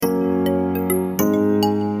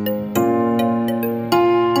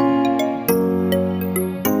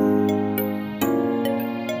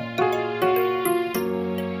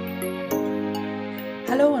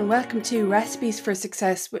welcome to Recipes for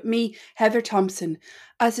Success with me, Heather Thompson.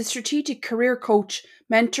 As a strategic career coach,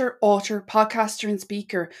 mentor, author, podcaster and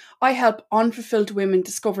speaker, I help unfulfilled women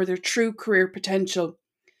discover their true career potential.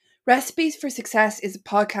 Recipes for Success is a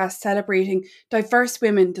podcast celebrating diverse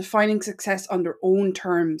women defining success on their own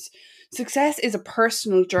terms. Success is a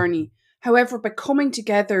personal journey. However, by coming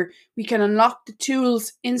together, we can unlock the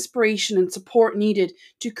tools, inspiration and support needed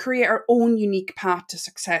to create our own unique path to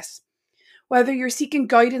success. Whether you're seeking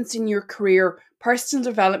guidance in your career, personal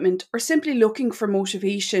development, or simply looking for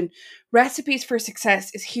motivation, Recipes for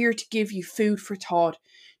Success is here to give you food for thought.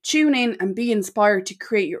 Tune in and be inspired to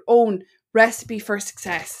create your own recipe for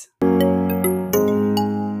success.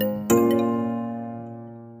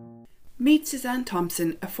 Meet Suzanne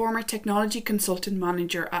Thompson, a former technology consultant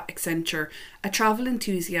manager at Accenture, a travel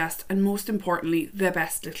enthusiast, and most importantly, the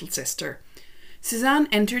best little sister. Suzanne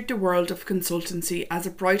entered the world of consultancy as a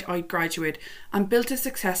bright-eyed graduate and built a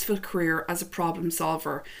successful career as a problem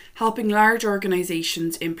solver, helping large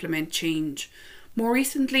organisations implement change. More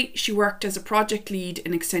recently, she worked as a project lead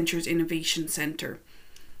in Accenture's Innovation Centre.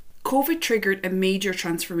 COVID triggered a major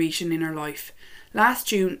transformation in her life. Last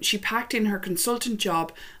June, she packed in her consultant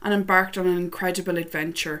job and embarked on an incredible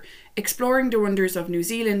adventure, exploring the wonders of New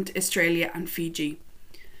Zealand, Australia and Fiji.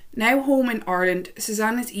 Now home in Ireland,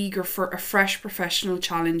 Suzanne is eager for a fresh professional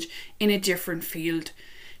challenge in a different field.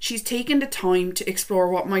 She's taken the time to explore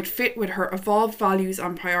what might fit with her evolved values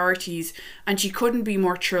and priorities, and she couldn't be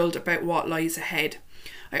more thrilled about what lies ahead.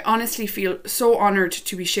 I honestly feel so honoured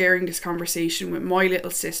to be sharing this conversation with my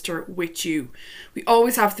little sister with you. We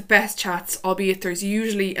always have the best chats, albeit there's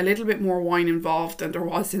usually a little bit more wine involved than there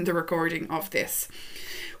was in the recording of this.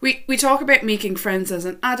 We talk about making friends as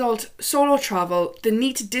an adult, solo travel, the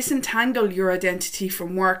need to disentangle your identity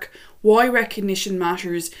from work, why recognition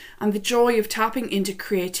matters, and the joy of tapping into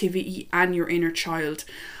creativity and your inner child.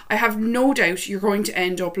 I have no doubt you're going to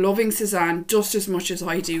end up loving Suzanne just as much as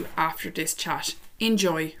I do after this chat.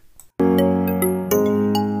 Enjoy.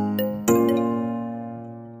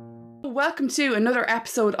 Welcome to another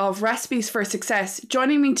episode of Recipes for Success.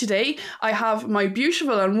 Joining me today, I have my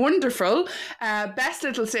beautiful and wonderful best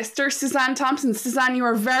little sister, Suzanne Thompson. Suzanne, you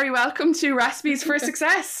are very welcome to Recipes for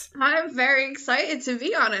Success. I'm very excited to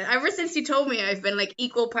be on it. Ever since you told me, I've been like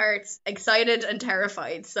equal parts excited and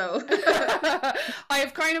terrified. So I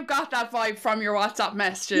have kind of got that vibe from your WhatsApp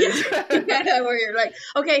messages. Yeah, where you're like,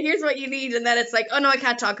 okay, here's what you need. And then it's like, oh no, I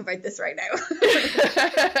can't talk about this right now.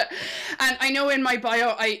 And I know in my bio,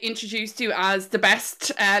 I introduced you as the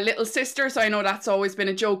best little sister, so I know that's always been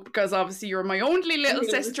a joke because obviously you're my only little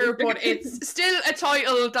sister, but it's still a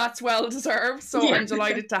title that's well deserved, so yeah. I'm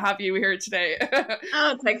delighted to have you here today.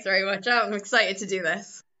 Oh, thanks very much. I'm excited to do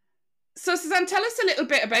this. So Suzanne, tell us a little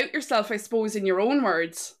bit about yourself, I suppose, in your own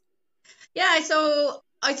words. Yeah, so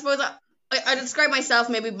I suppose I describe myself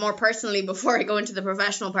maybe more personally before I go into the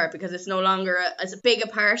professional part, because it's no longer as big a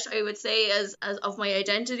part, I would say, as of my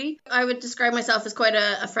identity. I would describe myself as quite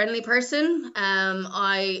a friendly person.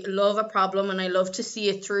 I love a problem and I love to see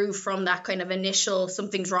it through from that kind of initial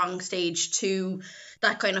something's wrong stage to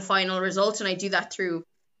that kind of final result. And I do that through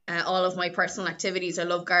all of my personal activities. I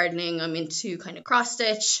love gardening. I'm into kind of cross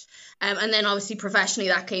stitch. And then obviously professionally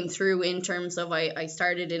that came through in terms of I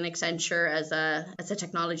started in Accenture as a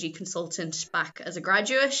technology consultant back as a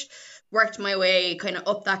graduate, worked my way kind of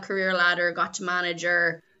up that career ladder, got to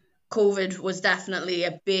manager. COVID was definitely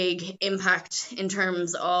a big impact in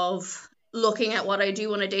terms of looking at what I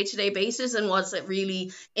do on a day-to-day basis and was it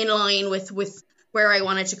really in line with where I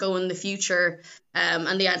wanted to go in the future.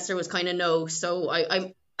 And the answer was kind of no. So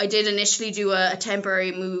I did initially do a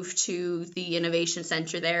temporary move to the Innovation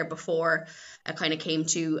Centre there before it kind of came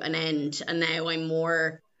to an end. And now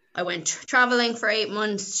I went travelling for 8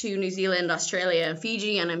 months to New Zealand, Australia and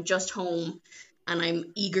Fiji, and I'm just home and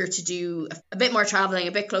I'm eager to do a bit more travelling,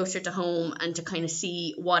 a bit closer to home and to kind of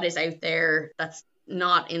see what is out there that's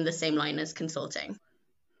not in the same line as consulting.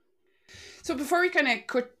 So before we kind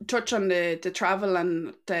of touch on the travel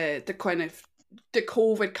and the kind of the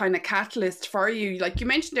COVID kind of catalyst for you, like you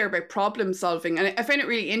mentioned there about problem solving, and I find it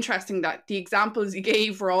really interesting that the examples you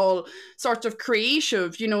gave were all sorts of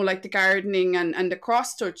creative, you know, like the gardening and the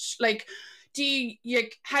cross touch. Like,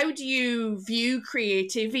 how do you view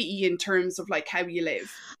creativity in terms of like how you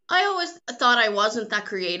live? I always thought I wasn't that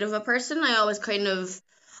creative a person. I always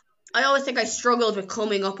think I struggled with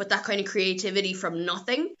coming up with that kind of creativity from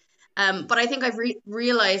nothing. But I think I've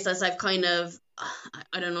realized as I've kind of,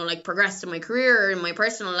 I don't know, like progressed in my career or in my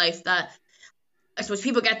personal life that I suppose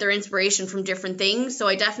people get their inspiration from different things. So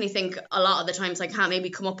I definitely think a lot of the times I can't maybe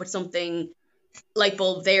come up with something light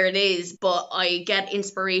bulb, there it is, but I get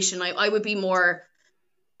inspiration. I would be more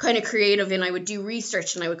kind of creative, and I would do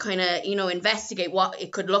research, and I would kind of, investigate what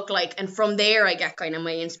it could look like. And from there, I get kind of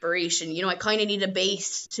my inspiration. I kind of need a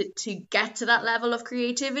base to get to that level of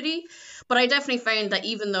creativity. But I definitely found that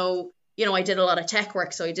even though, I did a lot of tech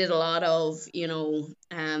work, so I did a lot of,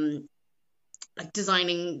 like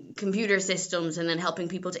designing computer systems and then helping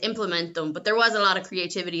people to implement them. But there was a lot of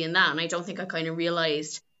creativity in that. And I don't think I kind of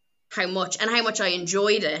realized how much I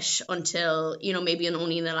enjoyed it until, maybe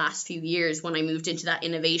only in the last few years when I moved into that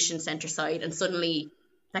innovation center side, and suddenly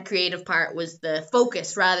that creative part was the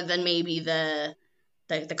focus rather than maybe the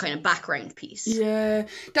kind of background piece. Yeah,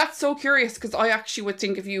 that's so curious, because I actually would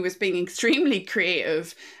think of you as being extremely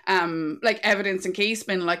creative, like Evidence and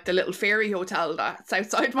Casement, like the little fairy hotel that's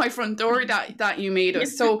outside my front door that you made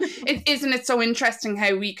us. So isn't it so interesting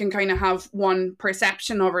how we can kind of have one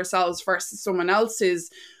perception of ourselves versus someone else's?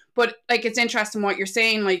 But like, it's interesting what you're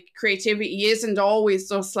saying, like creativity isn't always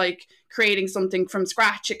just like creating something from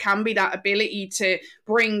scratch. It can be that ability to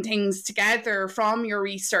bring things together from your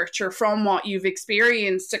research or from what you've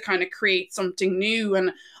experienced to kind of create something new.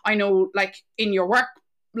 And I know, like, in your work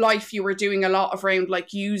life, you were doing a lot of around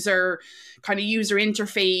like user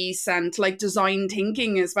interface and like design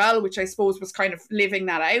thinking as well, which I suppose was kind of living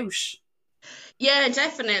that out. Yeah,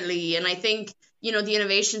 definitely. And I think, the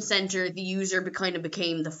innovation center, the user kind of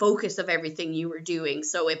became the focus of everything you were doing.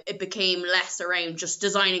 So it became less around just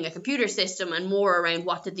designing a computer system and more around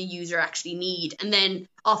what did the user actually need. And then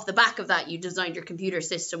off the back of that, you designed your computer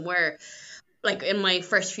system, where, like, in my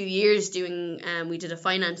first few years doing, we did a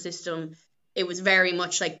finance system. It was very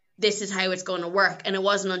much like, this is how it's going to work. And it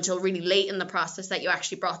wasn't until really late in the process that you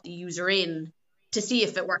actually brought the user in to see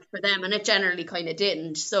if it worked for them. And it generally kind of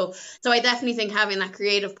didn't. So I definitely think having that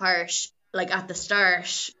creative part, like at the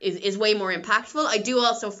start, is way more impactful. I do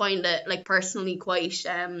also find it, like, personally quite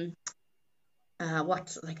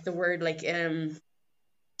what's like the word, like I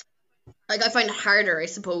find it harder, I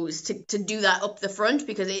suppose, to do that up the front,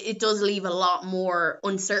 because it does leave a lot more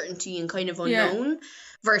uncertainty and kind of unknown,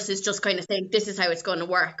 versus just kind of saying, this is how it's going to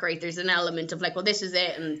work, right? There's an element of like, well, this is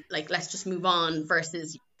it, and like, let's just move on,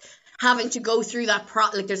 versus having to go through that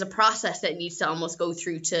like, there's a process that needs to almost go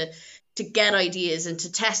through to get ideas and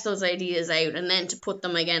to test those ideas out, and then to put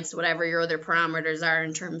them against whatever your other parameters are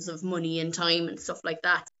in terms of money and time and stuff like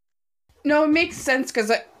that. No, it makes sense,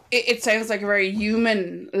 because it sounds like a very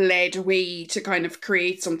human-led way to kind of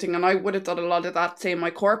create something. And I would have done a lot of that, say, in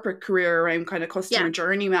my corporate career around kind of customer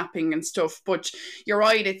journey mapping and stuff. But you're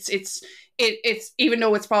right, it's even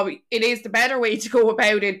though it is the better way to go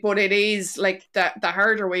about it, but it is like the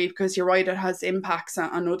harder way, because you're right, it has impacts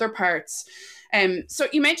on other parts. So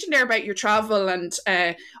you mentioned there about your travel and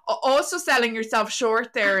also selling yourself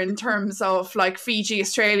short there in terms of like Fiji,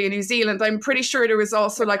 Australia, New Zealand. I'm pretty sure there was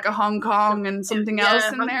also like a Hong Kong and something else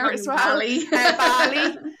in there as well. Bali.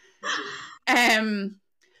 Bali.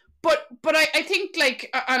 But I think,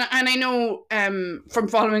 like, and I know from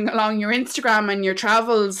following along your Instagram and your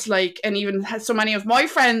travels, like, and even so many of my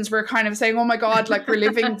friends were kind of saying, oh my God, like, we're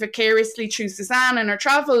living vicariously through Suzanne and her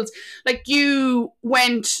travels. Like, you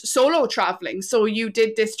went solo traveling, so you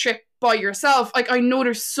did this trip by yourself. Like, I know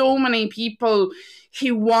there's so many people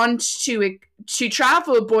who want to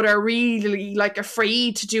travel but are really like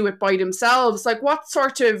afraid to do it by themselves. Like, what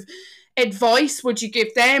sort of advice would you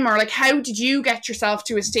give them, or like, how did you get yourself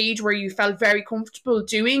to a stage where you felt very comfortable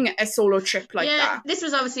doing a solo trip like that? This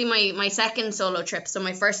was obviously my second solo trip. So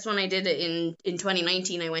my first one, I did it in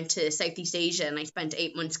 2019. I went to Southeast Asia and I spent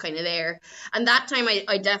 8 months kind of there. And that time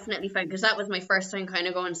I definitely found, because that was my first time kind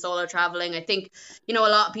of going solo traveling. I think, a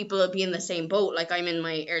lot of people will be in the same boat. Like, I'm in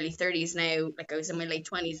my early 30s now, like I was in my late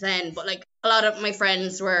 20s then, but like a lot of my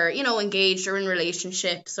friends were, engaged or in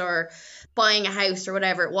relationships or buying a house or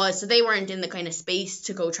whatever it was. So they weren't in the kind of space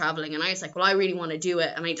to go traveling. And I was like, well, I really want to do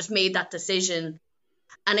it. And I just made that decision.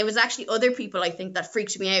 And it was actually other people, I think, that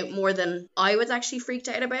freaked me out more than I was actually freaked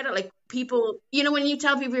out about it. Like, people, when you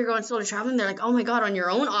tell people you're going solo traveling, they're like, oh my God, on your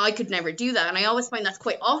own? I could never do that. And I always find that's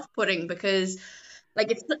quite off-putting, because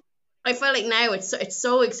like, I feel like now it's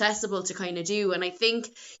so accessible to kind of do. And I think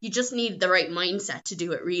you just need the right mindset to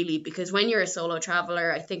do it, really, because when you're a solo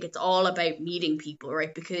traveler, I think it's all about meeting people,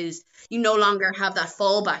 right? Because you no longer have that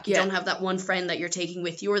fallback. You don't have that one friend that you're taking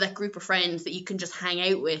with you, or that group of friends that you can just hang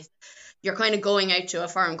out with. You're kind of going out to a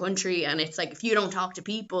foreign country, and it's like, if you don't talk to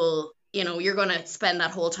people, you're going to spend that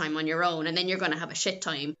whole time on your own, and then you're going to have a shit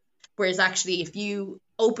time. Whereas actually, if you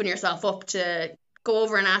open yourself up to go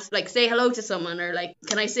over and ask, like, say hello to someone, or like,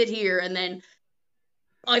 can I sit here? And then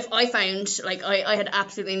I found like I had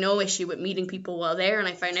absolutely no issue with meeting people while there, and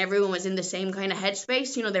I found everyone was in the same kind of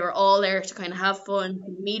headspace. You know, they were all there to kind of have fun,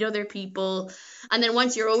 meet other people, and then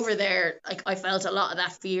once you're over there, like I felt a lot of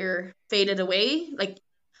that fear faded away. Like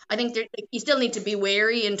I think there, like, you still need to be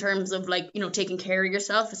wary in terms of like taking care of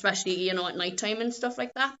yourself, especially at nighttime and stuff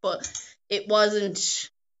like that. But it wasn't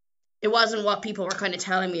it wasn't what people were kind of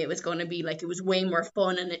telling me it was going to be. Like it was way more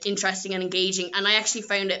fun and interesting and engaging, and I actually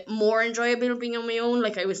found it more enjoyable being on my own.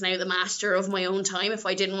 Like I was now the master of my own time. If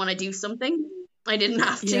I didn't want to do something, I didn't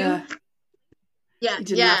have to. Yeah. Yeah, You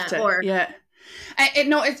didn't yeah, have to. or Yeah.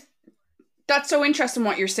 No, it's that's so interesting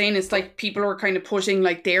what you're saying. It's like people are kind of putting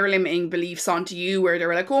like their limiting beliefs onto you, where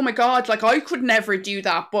they're like, oh my God, like I could never do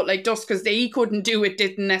that. But like just because they couldn't do it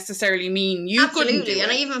didn't necessarily mean you couldn't do absolutely.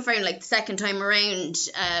 And I it. even found like the second time around,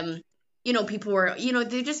 people were,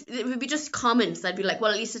 it would be just comments that'd be like,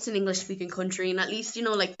 well, at least it's an English speaking country, and at least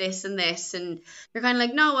like this and this, and you're kind of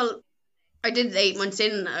like, no, well, I did 8 months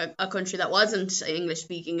in a country that wasn't English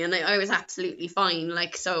speaking, and I was absolutely fine.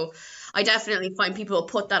 Like, so I definitely find people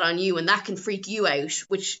put that on you, and that can freak you out.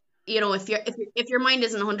 Which if your mind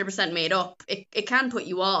isn't 100% made up, it can put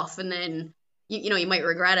you off, and then you might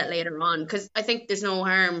regret it later on. Because I think there's no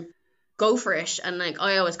harm, go for it. And like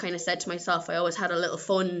I always kind of said to myself, I always had a little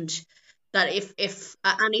fund that if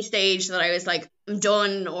at any stage that I was like I'm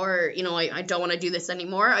done, or I don't want to do this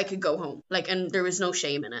anymore, I could go home. Like, and there was no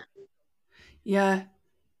shame in it. Yeah.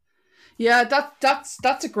 Yeah,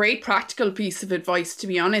 that's a great practical piece of advice, to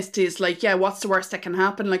be honest, is like, yeah, what's the worst that can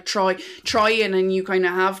happen? Like try it, and you kind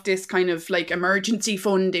of have this kind of like emergency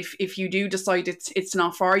fund if you do decide it's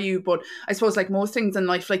not for you. But I suppose like most things in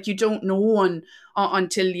life, like you don't know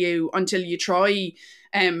until you try.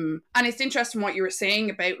 And it's interesting what you were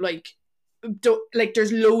saying about like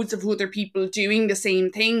there's loads of other people doing the same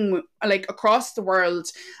thing like across the world,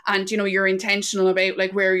 and you're intentional about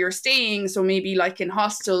like where you're staying, so maybe like in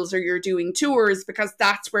hostels, or you're doing tours, because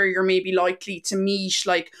that's where you're maybe likely to meet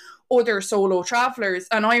like other solo travelers.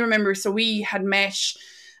 And I remember, so we had met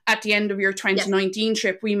at the end of your Yeah, 2019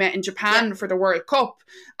 trip. We met in yeah. Japan for the World Cup,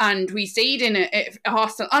 and we stayed in a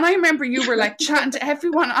hostel, and I remember you were like chatting to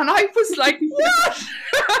everyone, and I was like, what?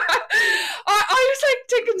 I was like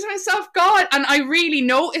thinking to myself, God. And I really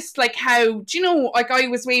noticed like how, like I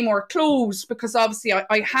was way more closed, because obviously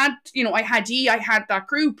I had, I had that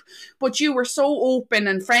group, but you were so open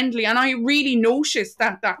and friendly, and I really noticed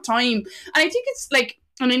that time. And I think it's like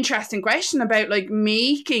an interesting question about like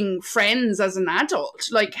making friends as an adult.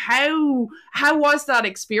 Like how was that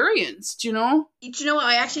experience? Do you know? Do you know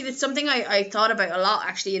what? It's something I thought about a lot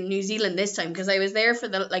actually in New Zealand this time, because I was there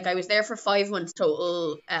I was there for 5 months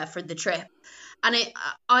total for the trip. And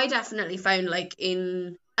I definitely found like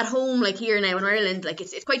at home, like here now in Ireland, like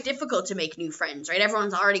it's quite difficult to make new friends, right?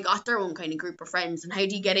 Everyone's already got their own kind of group of friends, and how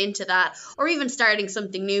do you get into that? Or even starting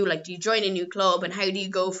something new, like do you join a new club, and how do you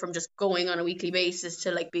go from just going on a weekly basis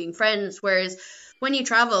to like being friends? Whereas when you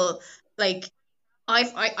travel, like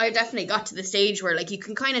I definitely got to the stage where like you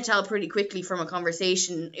can kind of tell pretty quickly from a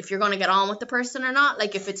conversation if you're going to get on with the person or not.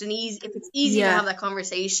 Like if it's easy to Yeah. have that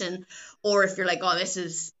conversation, or if you're like, oh, this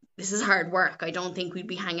is hard work, I don't think we'd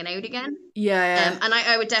be hanging out again. Yeah. And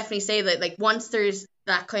I would definitely say that like once there's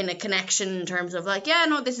that kind of connection in terms of like, yeah,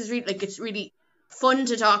 no, this is really like, it's really fun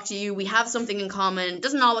to talk to you, we have something in common. It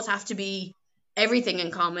doesn't always have to be everything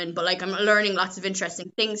in common, but like I'm learning lots of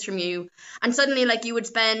interesting things from you. And suddenly like you would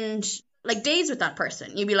spend like days with that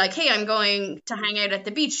person. You'd be like, hey, I'm going to hang out at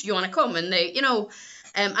the beach, do you want to come? And they,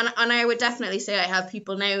 and I would definitely say I have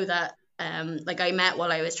people now that like I met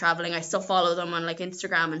while I was traveling. I still follow them on like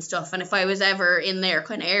Instagram and stuff, and if I was ever in their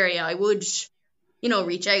kind of area, I would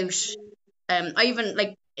reach out. I even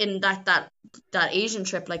like in that Asian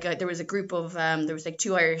trip, like there was a group of there was like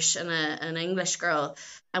two Irish and an English girl,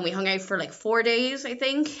 and we hung out for like 4 days, I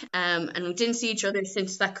think. And we didn't see each other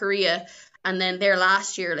since that Korea. And then there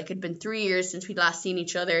last year, like it'd been 3 years since we'd last seen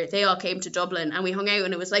each other. They all came to Dublin, and we hung out,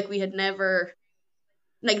 and it was like we had never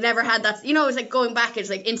had that. It was like going back. It's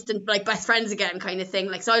like instant like best friends again kind of thing.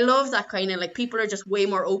 Like, so I love that kind of like people are just way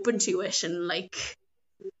more open to it, and like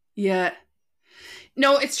Yeah.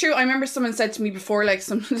 No, it's true. I remember someone said to me before, like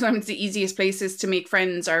sometimes the easiest places to make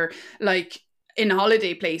friends are like in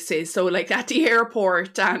holiday places, so like at the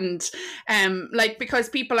airport, and like because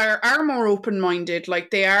people are more open-minded, like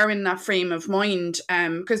they are in that frame of mind,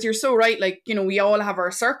 because you're so right, like we all have our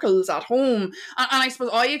circles at home, and I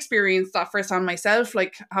suppose I experienced that firsthand myself,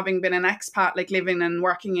 like having been an expat, like living and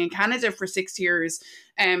working in Canada for 6 years.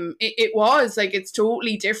 It was like it's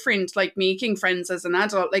totally different, like making friends as an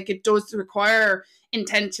adult. Like it does require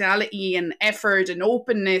intentionality and effort and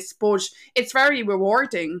openness, but it's very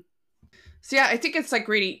rewarding. So yeah, I think it's like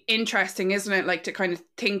really interesting, isn't it? Like to kind of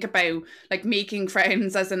think about like making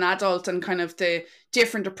friends as an adult and kind of the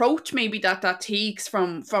different approach maybe that takes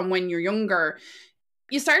from when you're younger.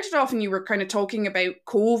 You started off and you were kind of talking about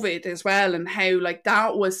COVID as well and how like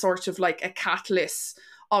that was sort of like a catalyst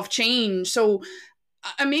of change. So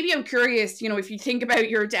maybe I'm curious, if you think about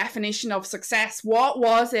your definition of success, what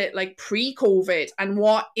was it like pre-COVID and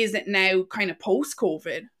what is it now kind of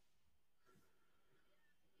post-COVID?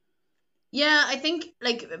 Yeah, I think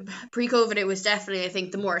like pre-COVID, it was definitely, I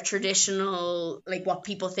think, the more traditional, like what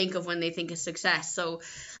people think of when they think of success. So,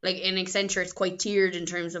 like in Accenture, it's quite tiered in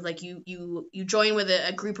terms of like you join with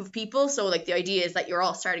a group of people. So like the idea is that you're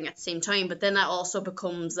all starting at the same time, but then that also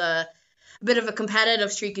becomes a bit of a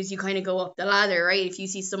competitive streak as you kind of go up the ladder, right? If you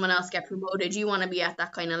see someone else get promoted, you want to be at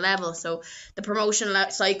that kind of level. So the promotion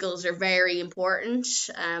cycles are very important.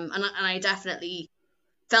 And I definitely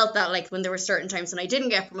felt that like when there were certain times when I didn't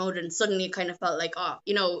get promoted and suddenly it kind of felt like, oh,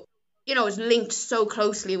 it was linked so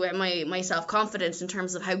closely with my self-confidence in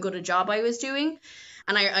terms of how good a job I was doing.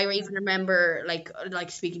 And I even remember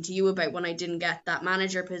like speaking to you about when I didn't get that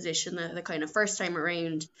manager position the kind of first time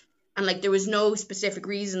around. And like there was no specific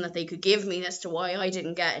reason that they could give me as to why I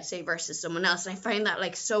didn't get it, say, versus someone else. And I find that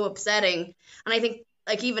like so upsetting. And I think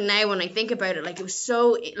like even now when I think about it, like it was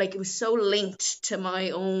so linked to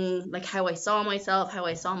my own, like how I saw myself, how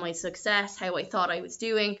I saw my success, how I thought I was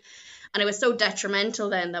doing. And it was so detrimental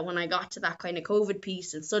then that when I got to that kind of COVID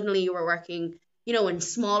piece and suddenly you were working, in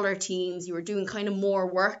smaller teams, you were doing kind of more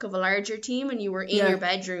work of a larger team and you were in your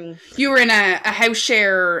bedroom. You were in a house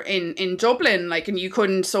share in Dublin, like, and you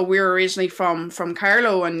couldn't, so we were originally from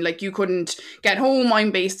Carlow and like you couldn't get home.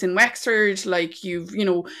 I'm based in Wexford, like you've,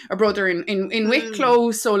 a brother in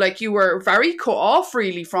Wicklow, so like you were very cut off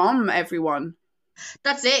really from everyone.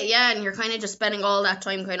 That's it, yeah, and you're kind of just spending all that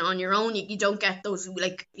time kind of on your own. You don't get those,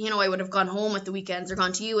 like, I would have gone home at the weekends or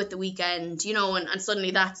gone to you at the weekend, and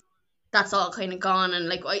suddenly that's all kind of gone. And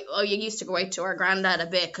like I used to go out to our granddad a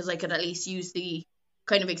bit because I could at least use the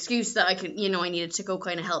kind of excuse that I could, I needed to go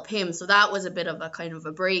kind of help him. So that was a bit of a kind of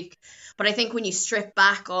a break. But I think when you strip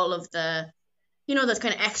back all of the, those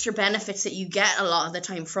kind of extra benefits that you get a lot of the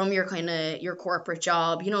time from your kind of your corporate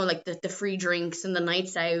job, like the free drinks and the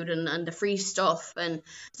nights out and the free stuff, and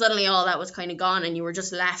suddenly all that was kind of gone and you were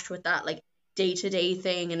just left with that like day-to-day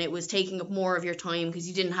thing, and it was taking up more of your time because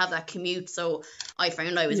you didn't have that commute. So I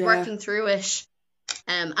found I was working through it,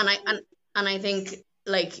 and I think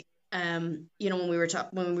like when we were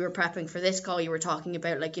prepping for this call, you were talking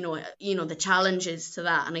about like the challenges to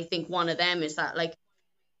that, and I think one of them is that like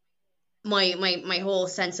my whole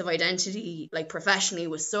sense of identity, like professionally,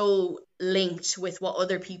 was so linked with what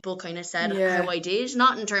other people kind of said how I did,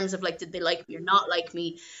 not in terms of like did they like me or not like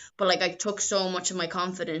me, but like I took so much of my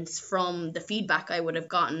confidence from the feedback I would have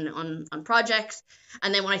gotten on projects.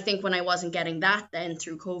 And then when I wasn't getting that then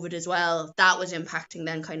through COVID as well, that was impacting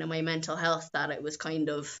then kind of my mental health, that it was kind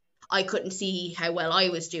of, I couldn't see how well I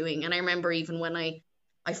was doing. And I remember even when I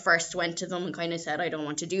first went to them and kind of said, I don't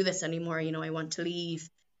want to do this anymore, I want to leave,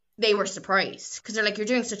 they were surprised because they're like, you're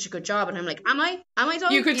doing such a good job. And I'm like, am I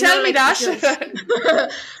done? You could tell me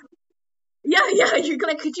that. Yeah. You're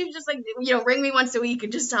like, could you just like, ring me once a week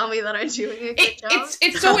and just tell me that I'm doing a good job?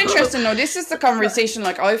 It's so interesting though. This is the conversation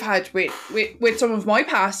like I've had with some of my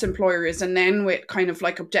past employers, and then with kind of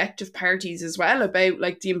like objective parties as well, about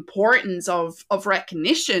like the importance of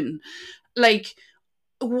recognition. Like,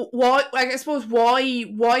 what, like, I suppose why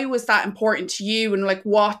was that important to you, and like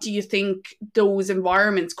what do you think those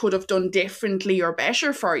environments could have done differently or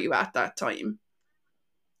better for you at that time?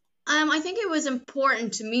 I think it was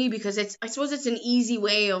important to me because I suppose it's an easy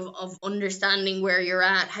way of understanding where you're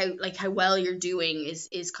at, how well you're doing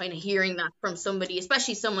is kind of hearing that from somebody,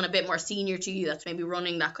 especially someone a bit more senior to you that's maybe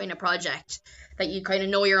running that kind of project, that you kind of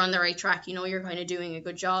know you're on the right track, you're kind of doing a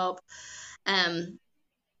good job.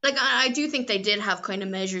 Like I do think they did have kind of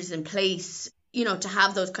measures in place, to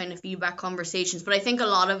have those kind of feedback conversations. But I think a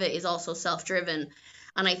lot of it is also self-driven.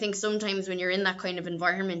 And I think sometimes when you're in that kind of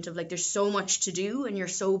environment of like, there's so much to do and you're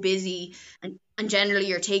so busy, and generally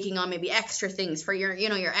you're taking on maybe extra things for your,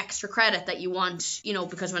 your extra credit that you want,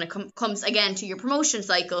 because when it comes again to your promotion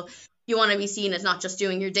cycle, you want to be seen as not just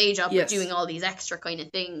doing your day job, but doing all these extra kind of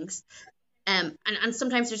things. And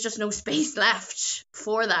sometimes there's just no space left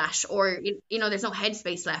for that, or there's no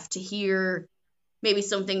headspace left to hear maybe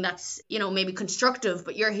something that's maybe constructive,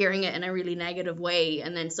 but you're hearing it in a really negative way,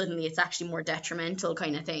 and then suddenly it's actually more detrimental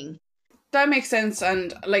kind of thing. That makes sense.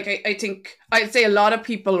 And like I think I'd say a lot of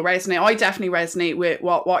people resonate. I definitely resonate with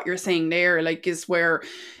what you're saying there, like, is where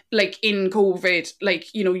like in COVID,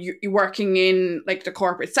 like, you know, you're working in like the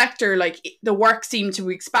corporate sector, like the work seemed to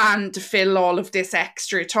expand to fill all of this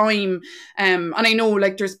extra time. And I know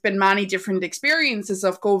like there's been many different experiences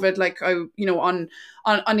of COVID, like I, you know, on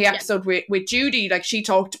the episode with Judy, like she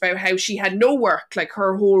talked about how she had no work, like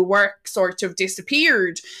her whole work sort of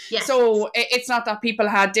disappeared. Yes. So it's not that people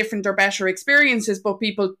had different or better experiences, but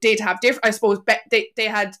people did have different, I suppose they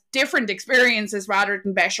had different experiences rather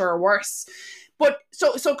than better or worse. But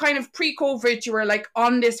so kind of pre-COVID, you were like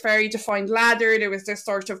on this very defined ladder. There was this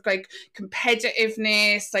sort of like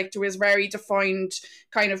competitiveness, like there was very defined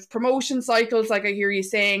kind of promotion cycles. Like I hear you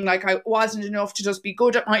saying, like I wasn't enough to just be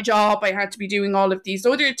good at my job. I had to be doing all of these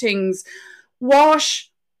other things. What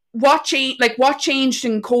changed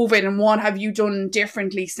in COVID, and what have you done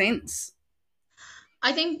differently since?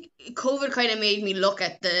 I think COVID kind of made me look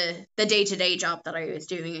at the day-to-day job that I was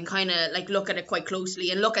doing and kind of like look at it quite closely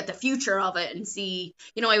and look at the future of it and see,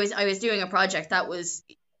 you know, I was doing a project that was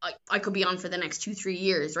I could be on for the next 2-3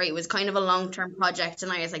 years, right? It was kind of a long-term project,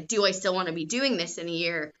 and I was like, do I still want to be doing this in a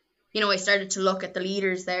year? You know, I started to look at the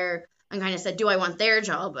leaders there and kind of said, do I want their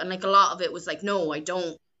job? And like a lot of it was like, no, I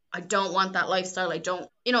don't want that lifestyle. I don't,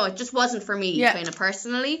 you know, it just wasn't for me kind of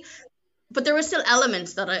personally. But there was still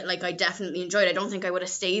elements that I definitely enjoyed. I don't think I would have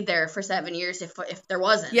stayed there for 7 years if there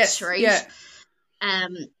wasn't, right? Yeah.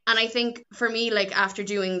 And I think for me, like after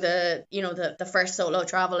doing the first solo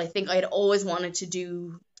travel, I think I had always wanted to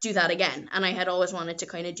do that again, and I had always wanted to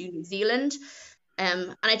kind of do New Zealand.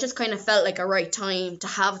 And it just kind of felt like a right time to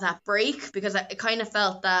have that break, because I kind of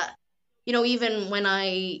felt that, you know, even when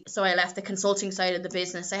I left the consulting side of the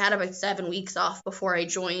business, I had about 7 weeks off before I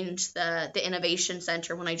joined the innovation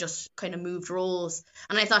center when I just kind of moved roles.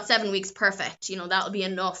 And I thought 7 weeks, perfect. You know, that'll be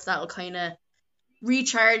enough. That'll kind of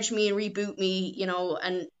recharge me and reboot me, you know,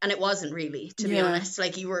 and it wasn't really, to be honest.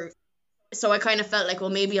 Like so I kind of felt like,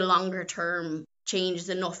 well, maybe a longer term change is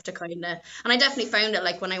enough to kind of, and I definitely found it,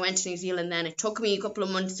 like when I went to New Zealand, then it took me a couple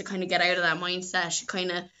of months to kind of get out of that mindset. It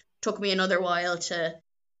kind of took me another while to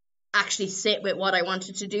actually sit with what I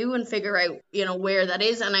wanted to do and figure out, you know, where that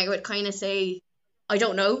is. And I would kind of say, I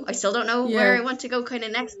don't know. I still don't know where I want to go kind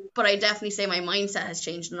of next, but I definitely say my mindset has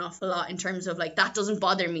changed an awful lot in terms of like, that doesn't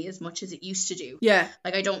bother me as much as it used to do. Yeah.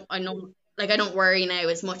 Like I don't worry now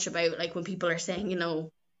as much about like when people are saying, you know,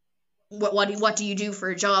 what do you do for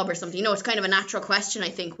a job or something? You know, it's kind of a natural question, I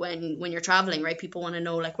think, when you're traveling, right? People want to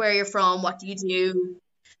know like where you're from, what do you do?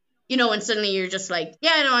 You know, and suddenly you're just like,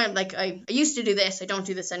 yeah, no, I'm like, I used to do this. I don't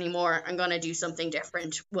do this anymore. I'm going to do something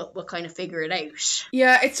different. We'll kind of figure it out.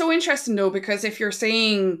 Yeah, it's so interesting though, because if you're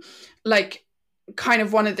saying like kind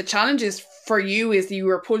of one of the challenges for you is that you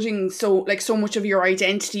were putting so much of your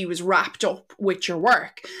identity was wrapped up with your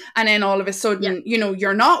work, and then all of a sudden, you know,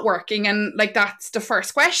 you're not working, and like that's the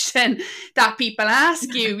first question that people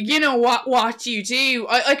ask you, you know, what do you do?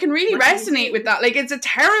 I can really resonate with that. Like it's a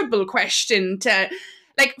terrible question to,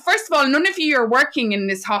 like, first of all, none of you are working in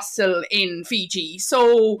this hostel in Fiji.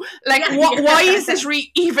 So, like, why is this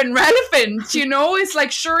even relevant? You know, it's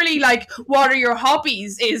like, surely, like, what are your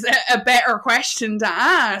hobbies is a better question to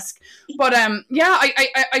ask. But,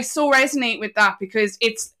 I so resonate with that, because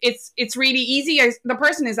it's really easy. The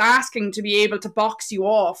person is asking to be able to box you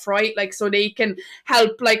off, right? Like, so they can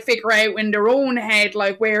help, like, figure out in their own head,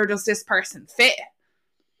 like, where does this person fit?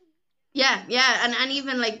 Yeah, and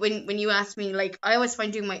even like when you ask me, like I always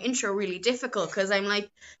find doing my intro really difficult, because I'm like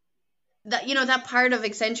that, you know, that part of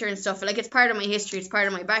Accenture and stuff, like it's part of my history, it's part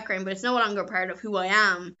of my background, but it's no longer part of who I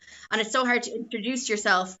am, and it's so hard to introduce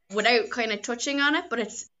yourself without kind of touching on it.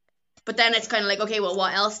 But then it's kind of like, okay, well,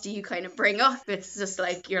 what else do you kind of bring up? It's just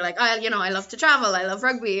like you're like, you know, I love to travel, I love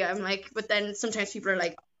rugby. I'm like, but then sometimes people are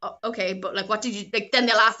like, oh, okay, but like, what did you like? Then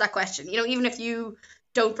they'll ask that question, you know, even if you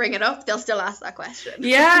don't bring it up, they'll still ask that question.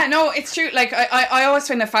 Yeah, no, it's true. Like I always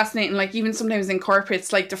find it fascinating, like even sometimes in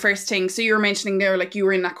corporates, like the first thing, so you were mentioning there, like you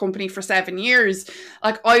were in that company for 7 years.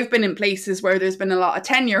 Like I've been in places where there's been a lot of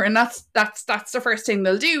tenure, and that's the first thing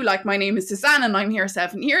they'll do. Like, my name is Suzanne and I'm here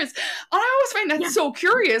 7 years. And I always find that so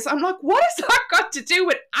curious. I'm like, what has that got to do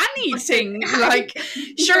with anything? Like,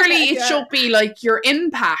 surely it should be like your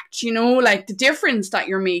impact, you know, like the difference that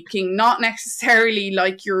you're making, not necessarily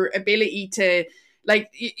like your ability to,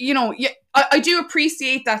 like, you know, I do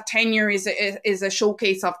appreciate that tenure is a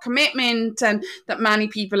showcase of commitment, and that many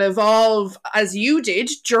people evolve as you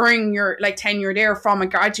did during your like tenure there, from a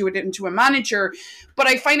graduate into a manager. But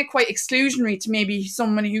I find it quite exclusionary to maybe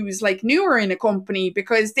someone who's like newer in a company,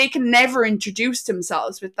 because they can never introduce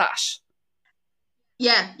themselves with that.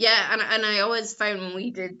 Yeah, and I always found when we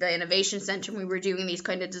did the innovation center and we were doing these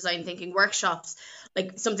kind of design thinking workshops,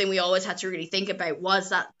 like something we always had to really think about was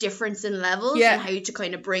that difference in levels and Yeah. how to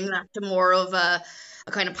kind of bring that to more of a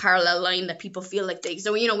kind of parallel line that people feel like they.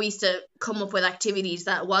 So we used to come up with activities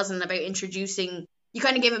that wasn't about introducing. You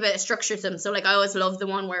kind of give a bit of structure to them. So like I always loved the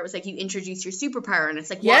one where it was like you introduce your superpower and it's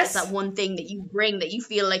like what is Yes. that one thing that you bring that you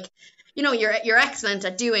feel like you're excellent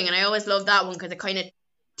at doing. And I always loved that one because it kind of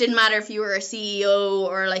didn't matter if you were a CEO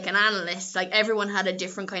or like an analyst, like everyone had a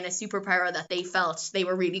different kind of superpower that they felt they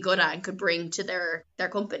were really good at and could bring to their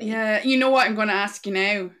company. Yeah. You know what I'm going to ask you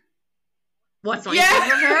now? What's my Yeah.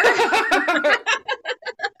 superpower?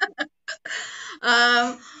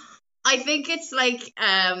 I think it's like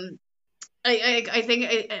I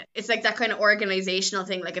think it's like that kind of organizational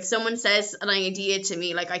thing. Like if someone says an idea to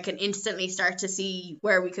me, like I can instantly start to see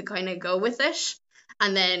where we could kind of go with it,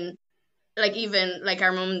 and then like even like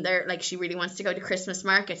our mum there, like she really wants to go to Christmas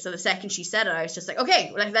market. So the second she said it, I was just like,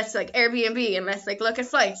 okay, like let's like Airbnb and let's like look at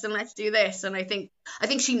flights and let's do this. And I think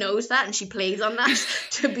she knows that and she plays on that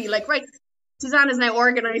to be like, right, Suzanne is now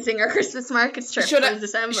organizing our Christmas market trip in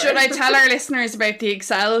December. Should I tell our listeners about the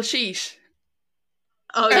Excel sheet?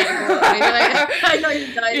 Oh yeah, I know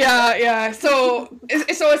you guys. Yeah. So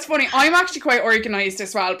it's funny. I'm actually quite organized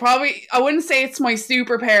as well. Probably, I wouldn't say it's my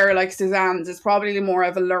superpower like Suzanne's. It's probably more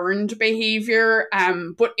of a learned behavior.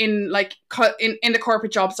 But in the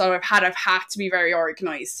corporate jobs that I've had to be very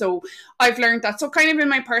organized. So I've learned that. So kind of in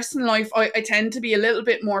my personal life, I tend to be a little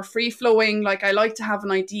bit more free flowing. Like I like to have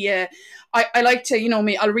an idea. I like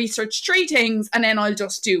to, I'll research 3 things and then I'll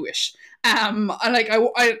just do it. I'll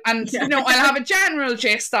have a general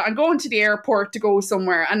gist that I'm going to the airport to go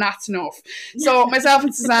somewhere and that's enough. So myself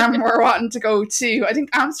and Suzanne were wanting to go to, I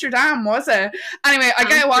think Amsterdam, was it? Anyway, I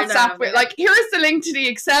get a WhatsApp with like, here's the link to the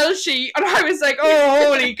Excel sheet, and I was like, oh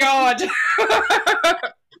holy God.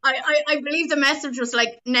 I believe the message was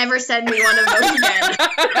like, never send me one of those again.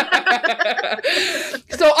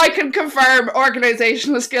 So I can confirm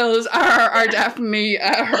organizational skills are definitely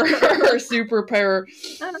her superpower.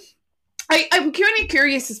 I'm kind of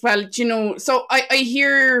curious as well, so I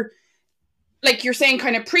hear, like you're saying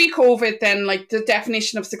kind of pre-COVID then, like the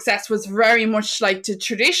definition of success was very much like the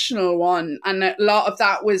traditional one. And a lot of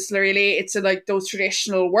that was related to like those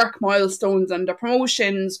traditional work milestones and the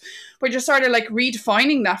promotions, but you're sort of like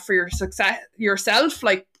redefining that for your success yourself,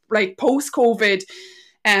 like post-COVID.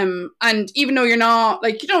 And even though you're not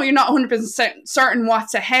like, you're not 100% certain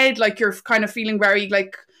what's ahead, like you're kind of feeling very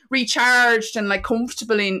like recharged and like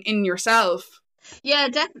comfortable in yourself. Yeah,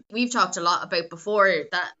 definitely. We've talked a lot about before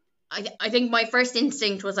that. I think my first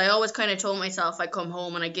instinct was I always kind of told myself I come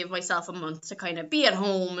home and I give myself a month to kind of be at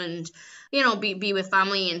home and be with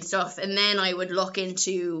family and stuff, and then I would look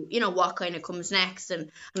into what kind of comes next.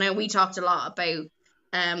 And we talked a lot about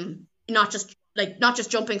not just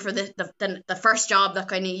jumping for the first job that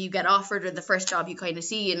kind of you get offered or the first job you kind of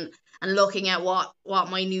see, and looking at what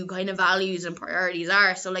my new kind of values and priorities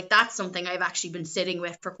are. So like that's something I've actually been sitting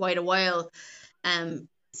with for quite a while,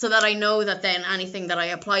 so that I know that then anything that I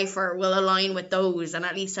apply for will align with those, and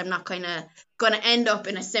at least I'm not kind of going to end up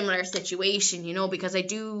in a similar situation, because I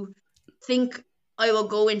do think I will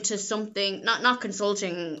go into something not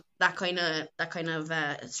consulting that kind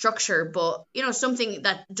of structure, but something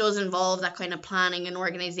that does involve that kind of planning and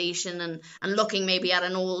organization and looking maybe at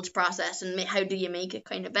an old process and how do you make it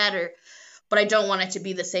kind of better. But I don't want it to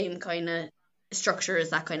be the same kind of structure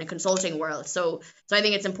as that kind of consulting world. So I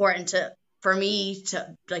think it's important for me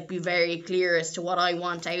to like be very clear as to what I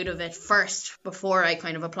want out of it first before I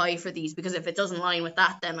kind of apply for these, because if it doesn't line with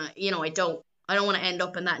that, then I don't want to end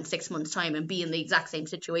up in that in 6 months' time and be in the exact same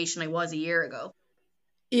situation I was a year ago.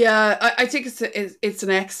 Yeah, I think it's an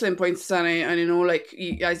excellent point, Suzanne. And like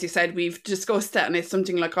as you said, we've discussed that, and it's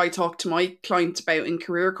something like I talk to my clients about in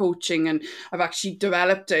career coaching, and I've actually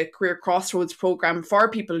developed a career crossroads program for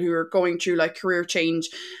people who are going through like career change,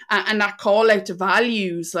 and that call out to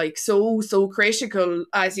values, like so critical,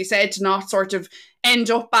 as you said, to not sort of end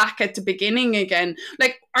up back at the beginning again.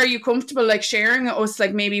 Like, are you comfortable like sharing with us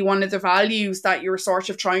like maybe one of the values that you're sort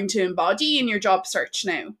of trying to embody in your job search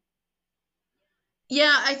now?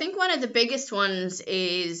 Yeah, I think one of the biggest ones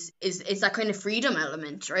is that kind of freedom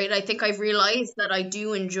element, right? I think I've realized that I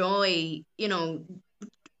do enjoy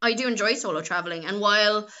solo traveling. And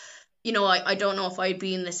while, I don't know if I'd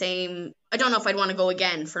be in the same, I don't know if I'd want to go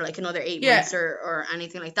again for like another 8 months or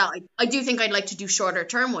anything like that. I do think I'd like to do shorter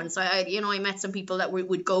term ones. So I met some people that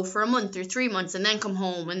would go for a month or 3 months and then come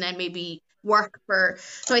home and then maybe work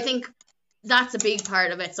so I think that's a big part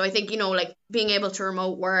of it. So I think, like being able to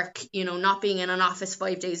remote work, not being in an office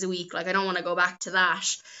 5 days a week, like I don't want to go back to that.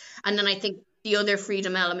 And then I think the other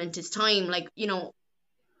freedom element is time. Like,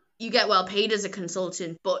 you get well paid as a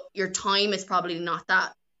consultant, but your time is probably not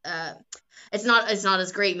that. It's not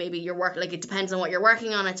as great. Maybe your work, like, it depends on what you're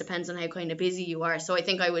working on. It depends on how kind of busy you are. So I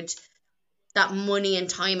think that money and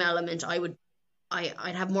time element,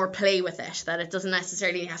 I'd have more play with it, that it doesn't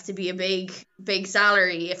necessarily have to be a big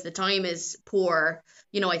salary if the time is poor.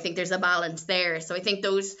 I think there's a balance there. So I think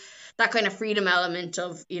that kind of freedom element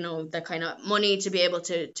of, the kind of money to be able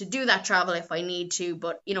to do that travel if I need to,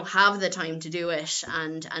 but, have the time to do it,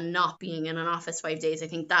 and not being in an office 5 days. I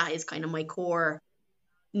think that is kind of my core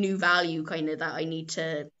new value, kind of, that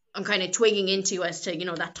I'm kind of twigging into, as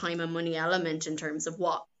to, that time and money element, in terms of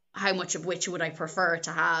how much of which would I prefer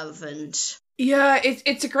to have. And yeah,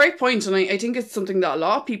 it's a great point, and I think it's something that a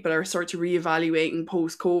lot of people are sort of reevaluating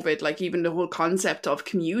post-COVID, like even the whole concept of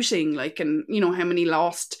commuting, like, and how many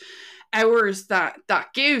lost hours that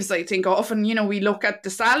gives. I think often, we look at the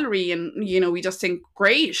salary and, we just think,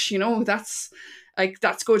 great,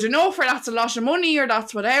 that's good enough, or that's a lot of money, or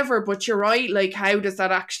that's whatever. But you're right, like, how does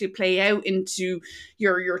that actually play out into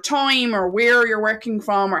your time, or where you're working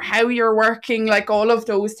from, or how you're working? Like, all of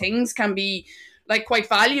those things can be, like, quite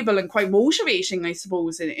valuable and quite motivating, I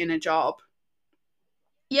suppose, in a job.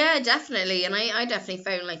 Yeah, definitely. And I definitely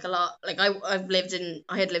found, like, a lot, like, I had lived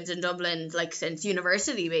in Dublin, like, since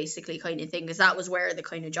university, basically, kind of thing, because that was where the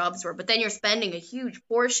kind of jobs were. But then you're spending a huge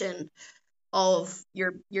portion of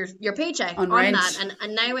your paycheck On on rent. that,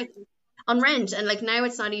 and now it's on rent. And, like, now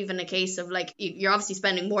it's not even a case of, like, you're obviously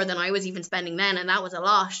spending more than I was even spending then, and that was a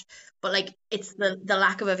lot. But, like, it's the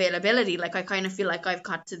lack of availability. Like, I kind of feel like I've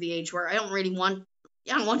got to the age where I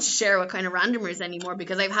don't want to share with kind of randomers anymore,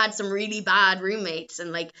 because I've had some really bad roommates,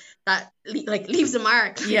 and, like, that like leaves a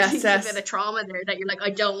mark. Yes, leaves yes. a bit of trauma there, that you're like, I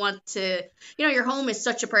don't want to. Your home is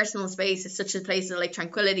such a personal space. It's such a place of, like,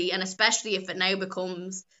 tranquility, and especially if it now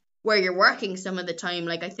becomes where you're working some of the time.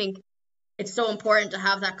 Like, I think it's so important to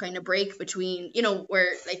have that kind of break between, where,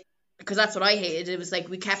 like, because that's what I hated. It was like,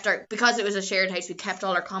 because it was a shared house, we kept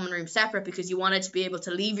all our common rooms separate, because you wanted to be able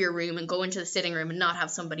to leave your room and go into the sitting room and not have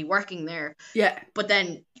somebody working there. Yeah. But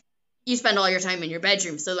then you spend all your time in your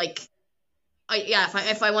bedroom. So, like,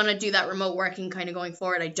 if I want to do that remote working kind of going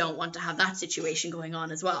forward, I don't want to have that situation going on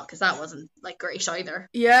as well, because that wasn't, like, great either.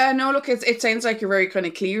 Yeah, no, look, it sounds like you're very kind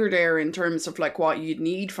of clear there in terms of, like, what you'd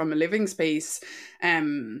need from a living space.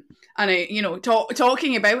 And I,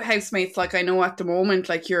 talking about housemates, like, I know at the moment,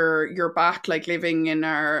 like, you're back, like, living in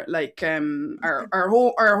our, like, our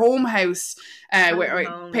home house, with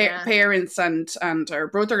our parents and our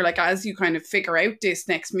brother, like, as you kind of figure out this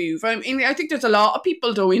next move. I mean, I think there's a lot of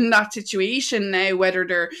people, though, in that situation now, whether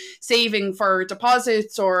they're saving for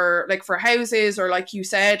deposits, or, like, for houses, or, like you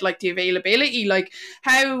said, like, the availability. Like,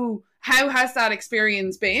 how has that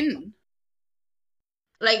experience been?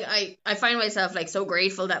 Like, I find myself, like, so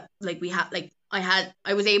grateful that, like,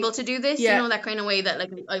 I was able to do this, Yeah. that kind of way, that,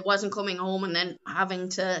 like, I wasn't coming home and then having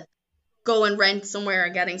to go and rent somewhere, or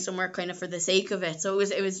getting somewhere kind of for the sake of it. So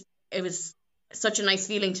it was such a nice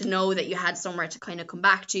feeling to know that you had somewhere to kind of come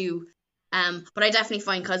back to. But I definitely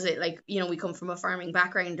find, because it, like, we come from a farming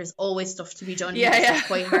background, there's always stuff to be done. Yeah, It's yeah. like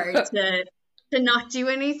quite hard to not do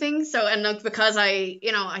anything. So, and, like, because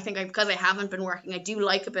because I haven't been working, I do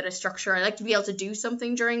like a bit of structure. I like to be able to do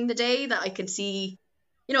something during the day that I can see,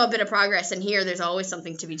 a bit of progress. And here, there's always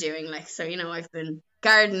something to be doing. Like, so, I've been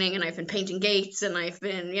gardening, and I've been painting gates, and I've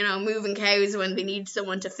been, moving cows when they need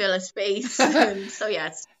someone to fill a space. And so, yeah,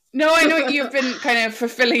 it's No, I know you've been kind of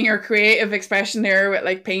fulfilling your creative expression there with,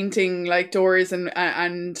 like, painting, like, doors and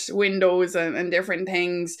windows and different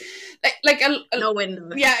things. no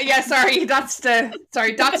windows. Yeah. Sorry, that's the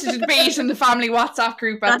debate in the family WhatsApp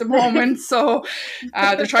group at the moment. So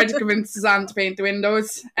they're trying to convince Suzanne to paint the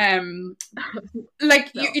windows.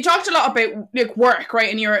 Like, No. you talked a lot about, like, work, right?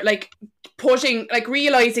 And you're, like, putting, like,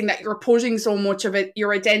 realizing that you're putting so much of it,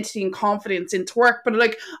 your identity and confidence, into work. But,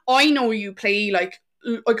 like, I know you play, like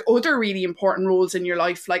other really important roles in your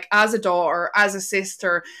life, like as a daughter, as a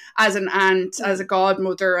sister, as an aunt, as a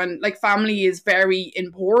godmother, and, like, family is very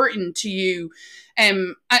important to you.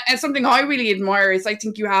 And something I really admire is, I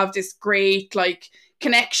think you have this great, like,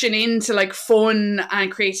 connection into, like, fun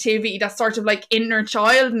and creativity, that sort of, like, inner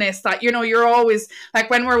childness that, you're always, like,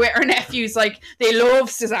 when we're with our nephews, like, they love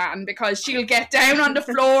Suzanne because she'll get down on the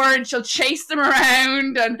floor and she'll chase them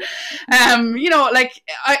around, and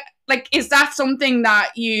like, is that something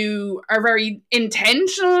that you are very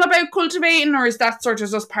intentional about cultivating, or is that sort of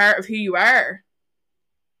just part of who you are?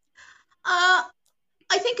 I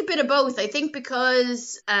think a bit of both. I think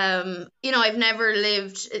because I've never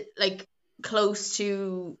lived, like, close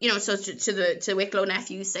to, so to Wicklow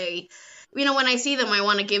nephews, say, you know, when I see them, I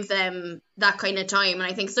want to give them that kind of time. And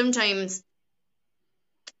I think sometimes,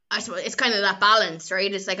 I suppose it's kind of that balance,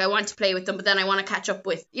 right? It's like I want to play with them, but then I want to catch up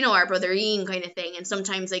with, you know, our brother Ian kind of thing. And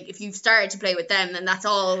sometimes, like, if you've started to play with them, then that's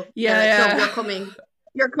all. Yeah. So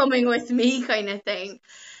you're coming with me kind of thing.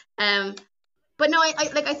 But no,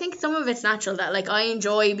 I think some of it's natural that, like, I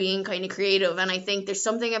enjoy being kind of creative, and I think there's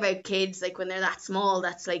something about kids, like, when they're that small,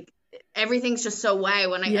 that's like everything's just so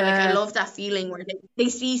wow. And I love that feeling where they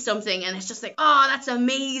see something and it's just like, oh, that's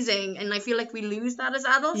amazing. And I feel like we lose that as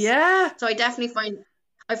adults. Yeah. So I definitely find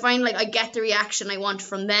like I get the reaction I want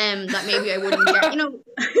from them that maybe I wouldn't get,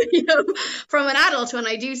 you know, from an adult when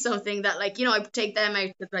I do something that, like, you know, I take them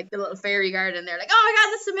out to, like, the little fairy garden. They're like, oh my God,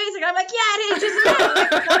 that's amazing. I'm like, yeah, it is. Just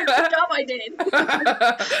like, what a good job I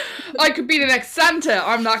did. I could be the next Santa.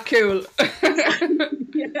 I'm that cool.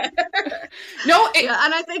 Yeah. No,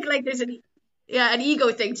 and I think, like, there's an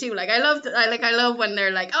ego thing too. Like, I love when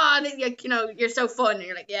they're like, oh, you know, you're so fun, and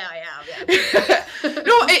you're like, yeah, I am. Yeah.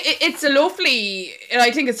 No, it's a lovely.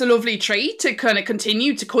 I think it's a lovely trait to kind of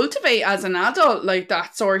continue to cultivate as an adult, like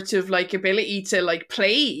that sort of, like, ability to, like,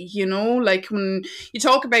 play. You know, like, when you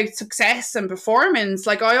talk about success and performance,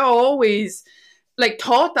 like, I always, like,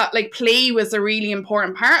 thought that, like, play was a really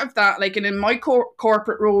important part of that. Like, and in my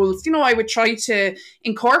corporate roles, you know, I would try to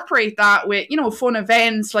incorporate that with, you know, fun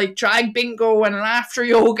events like drag bingo and laughter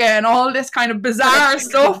yoga and all this kind of bizarre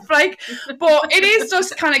stuff. Like, but it is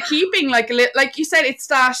just kind of keeping, like, like you said, it's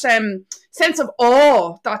that sense of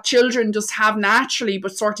awe that children just have naturally,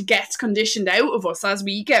 but sort of gets conditioned out of us as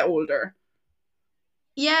we get older.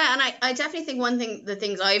 Yeah, and I definitely think the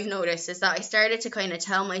things I've noticed is that I started to kind of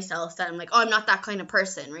tell myself that I'm like, oh, I'm not that kind of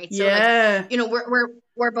person, right? So, like, you know,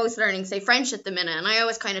 we're both learning, say, French at the minute, and I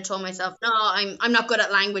always kind of told myself, no, I'm not good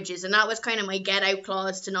at languages, and that was kind of my get out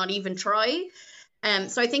clause to not even try.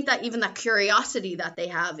 So I think that even that curiosity that they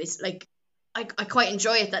have is, like, I quite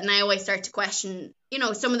enjoy it, that now I start to question, you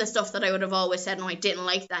know, some of the stuff that I would have always said, no, I didn't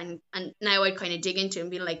like that, and now I kind of dig into it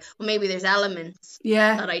and be like, well, maybe there's elements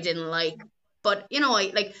that I didn't like. But, you know,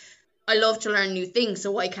 I love to learn new things,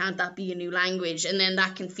 so why can't that be a new language? And then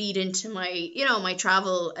that can feed into my, you know, my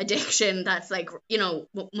travel addiction. That's like, you know,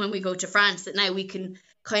 when we go to France, that now we can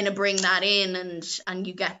kind of bring that in, and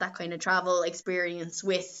you get that kind of travel experience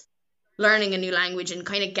with learning a new language and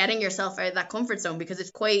kind of getting yourself out of that comfort zone,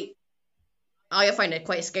 because I find it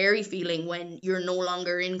quite a scary feeling when you're no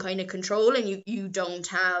longer in kind of control, and you don't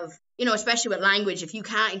have, you know, especially with language, if you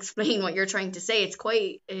can't explain what you're trying to say,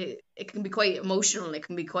 it can be quite emotional. It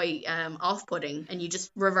can be quite off-putting, and you just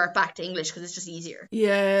revert back to English because it's just easier.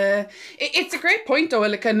 Yeah, it's a great point though.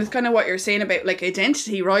 Like, and it's kind of what you're saying about, like,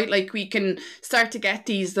 identity, right? Like, we can start to get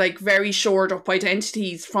these, like, very shored up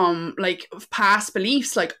identities from, like, past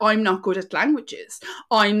beliefs. Like, I'm not good at languages.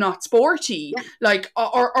 I'm not sporty. Yeah. Like,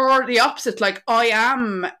 or the opposite. Like, I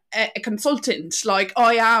am a consultant. Like,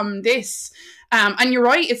 I am this. And you're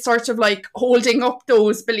right, it's sort of like holding up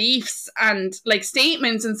those beliefs and, like,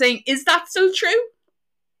 statements and saying, is that still true?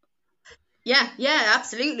 Yeah,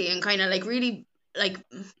 absolutely. And kind of, like, really, like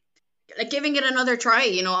giving it another try.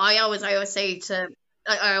 You know, I always say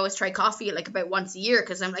I always try coffee, like, about once a year,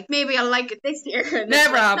 because I'm like, maybe I'll like it this year. And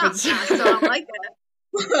never happens. So I don't like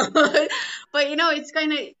it. But, you know, it's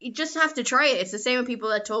kind of, you just have to try it. It's the same with people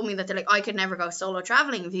that told me that they're like, I could never go solo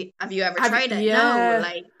traveling. Have you ever tried it? Yeah. No,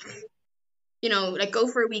 like, you know, like, go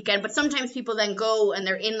for a weekend. But sometimes people then go and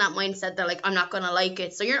they're in that mindset, they're like, I'm not going to like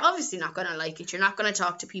it. So you're obviously not going to like it. You're not going to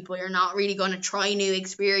talk to people. You're not really going to try new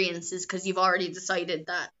experiences because you've already decided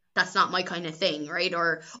that that's not my kind of thing, right?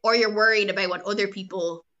 Or you're worried about what other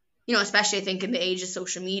people, you know, especially I think in the age of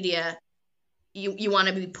social media, you want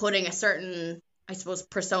to be putting a certain, I suppose,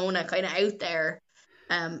 persona kind of out there.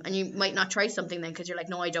 And you might not try something then because you're like,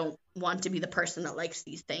 no, I don't want to be the person that likes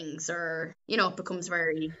these things. Or, you know, it becomes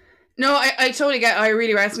very... No, I totally get, I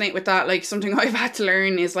really resonate with that. Like, something I've had to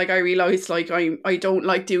learn is, like, I realised, like, I don't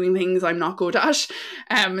like doing things I'm not good at.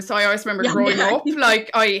 So I always remember growing up, like,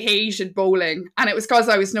 I hated bowling, and it was because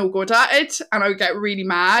I was no good at it, and I would get really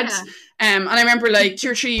mad. Yeah. And I remember, like,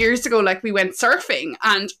 2 or 3 years ago, like, we went surfing,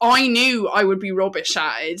 and I knew I would be rubbish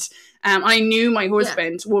at it. I knew my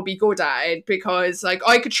husband would be good at it, because, like,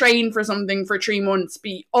 I could train for something for 3 months,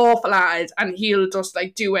 be awful at it, and he'll just,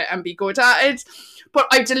 like, do it and be good at it. But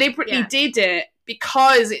I deliberately did it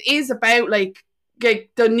because it is about, like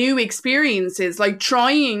the new experiences, like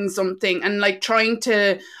trying something and, like, I think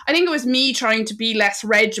it was me trying to be less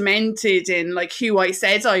regimented in, like, who I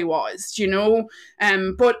said I was, you know?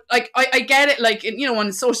 But, like, I get it, like, you know,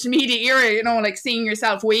 on social media era, you know, like, seeing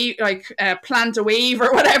yourself wave, like, plant a wave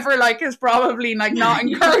or whatever, like, is probably, like, not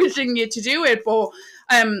encouraging you to do it. But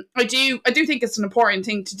I do think it's an important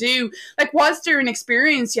thing to do. Like, was there an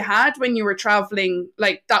experience you had when you were traveling,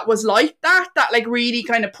 like, that was like that like really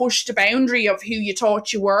kind of pushed the boundary of who you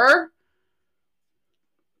thought you were?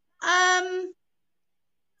 Um,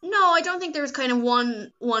 no, I don't think there was kind of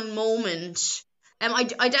one moment.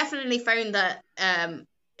 I definitely found that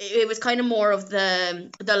it was kind of more of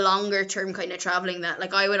the longer term kind of traveling that,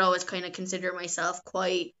 like, I would always kind of consider myself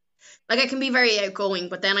quite, like, I can be very outgoing,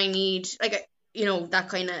 but then I need, like, that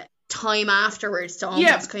kind of time afterwards to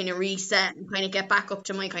Yeah. almost kind of reset and kind of get back up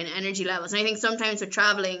to my kind of energy levels. And I think sometimes with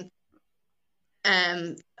traveling,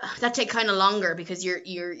 that take kind of longer because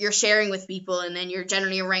you're sharing with people, and then you're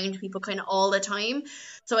generally around people kind of all the time.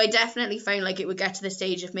 So I definitely found like it would get to the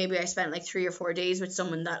stage if maybe I spent like 3 or 4 days with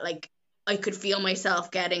someone that, like, I could feel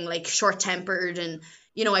myself getting like short tempered, and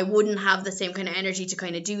I wouldn't have the same kind of energy to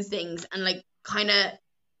kind of do things, and like kind of,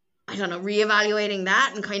 I don't know, reevaluating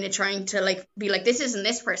that and kind of trying to like be like, this isn't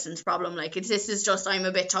this person's problem. Like, this is just, I'm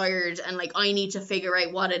a bit tired, and like I need to figure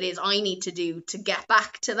out what it is I need to do to get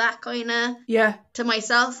back to that kind of, Yeah. to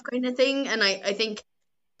myself kind of thing. And I think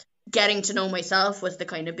getting to know myself was the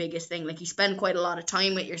kind of biggest thing. Like, you spend quite a lot of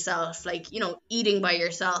time with yourself, like, eating by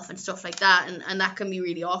yourself and stuff like that. And that can be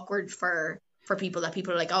really awkward for people, that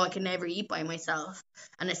people are like, oh, I can never eat by myself.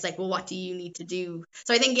 And it's like, well, what do you need to do?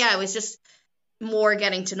 So I think, yeah, it was just more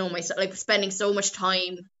getting to know myself, like spending so much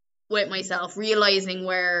time with myself, realizing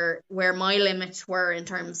where my limits were in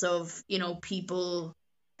terms of, people,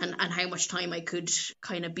 and how much time I could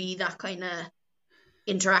kind of be that kind of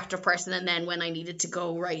interactive person. And then when I needed to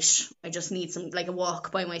go, right, I just need some, like, a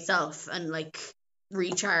walk by myself and like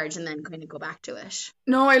recharge, and then kind of go back to it.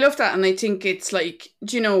 No, I love that. And I think it's like,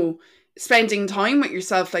 spending time with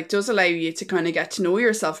yourself like does allow you to kind of get to know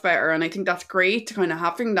yourself better. And I think that's great, to kind of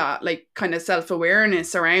having that like kind of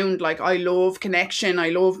self-awareness around, like, I love connection, I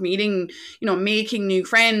love meeting, making new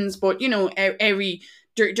friends, but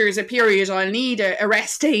there's a period I'll need a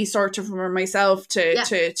rest day sort of for myself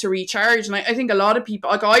to recharge. And I think a lot of people,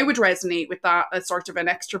 like, I would resonate with that as sort of an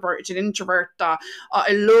extrovert, an introvert, that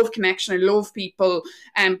I love connection, I love people,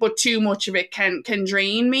 but too much of it can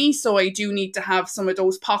drain me. So I do need to have some of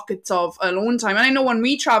those pockets of alone time. And I know when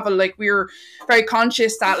we travel, like, we're very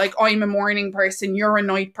conscious that, like, I'm a morning person, you're a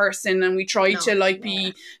night person, and we try to like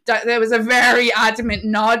be that. There was a very adamant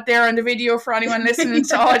nod there on the video for anyone listening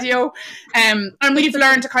to audio, and we've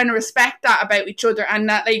learned to kind of respect that about each other, and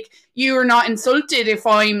that, like, you are not insulted if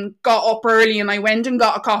I got up early and I went and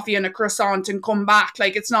got a coffee and a croissant and come back.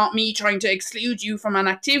 Like, it's not me trying to exclude you from an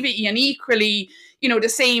activity. And equally, the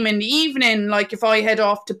same in the evening, like, if I head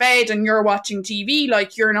off to bed and you're watching TV,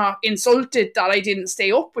 like, you're not insulted that I didn't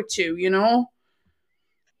stay up with you,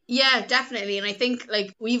 Yeah, definitely. And I think,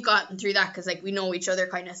 like, we've gotten through that because, like, we know each other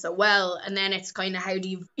kind of so well. And then it's kind of, how do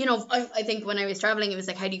you, I think when I was traveling, it was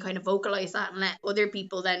like, how do you kind of vocalize that and let other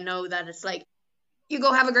people then know that it's like, you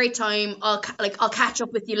go have a great time. I'll catch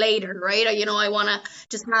up with you later, right? I want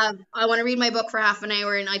to read my book for half an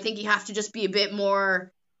hour. And I think you have to just be a bit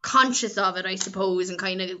more conscious of it, I suppose, and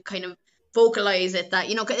kind of vocalize it, that,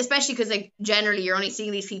 especially because, like, generally you're only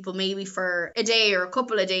seeing these people maybe for a day or a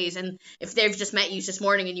couple of days, and if they've just met you this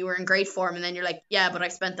morning and you were in great form, and then you're like, yeah, but I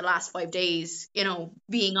spent the last 5 days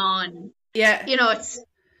being on, it's,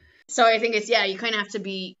 so I think it's, yeah, you kind of have to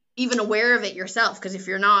be even aware of it yourself, because if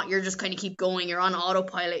you're not, you're just kind of keep going, you're on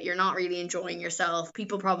autopilot, you're not really enjoying yourself,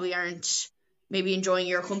 people probably aren't maybe enjoying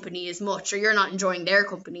your company as much, or you're not enjoying their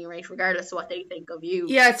company, right, regardless of what they think of you.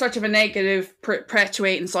 Yeah, it's sort of a negative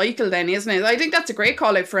perpetuating cycle then, isn't it? I think that's a great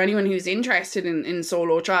call out for anyone who's interested in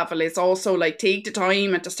solo travel. It's also like, take the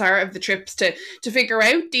time at the start of the trips to figure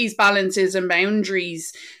out these balances and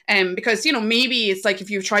boundaries. Because, maybe it's like, if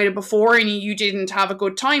you've tried it before and you didn't have a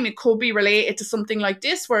good time, it could be related to something like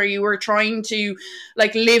this, where you were trying to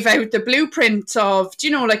like live out the blueprint of,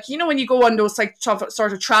 when you go on those like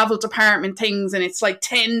sort of travel department things, and it's like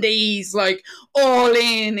 10 days, like all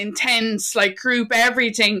in, intense, like group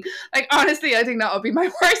everything. Like, honestly, I think that would be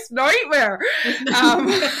my worst nightmare.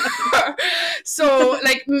 So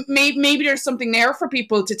like, maybe there's something there for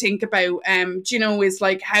people to think about. Is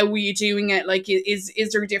like, how were you doing it? Like, is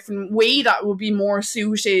there a different way that would be more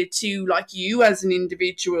suited to like you as an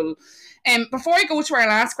individual? Before I go to our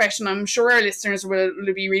last question, I'm sure our listeners will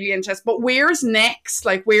be really interested, but where's next?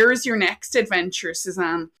 Like, where is your next adventure,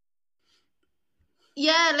 Suzanne?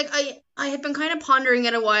 Yeah, like, I had been kind of pondering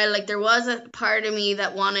it a while. Like, there was a part of me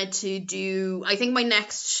that wanted to do, I think my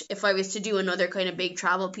next, if I was to do another kind of big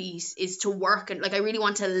travel piece, is to work, and like, I really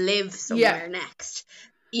want to live somewhere next,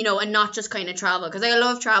 and not just kind of travel, because I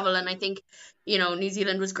love travel, and I think, New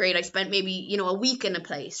Zealand was great. I spent maybe, a week in a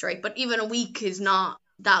place, right? But even a week is not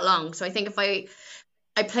that long. So I think if I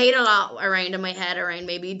I played a lot around in my head around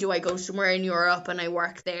maybe do I go somewhere in Europe and I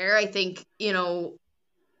work there. I think,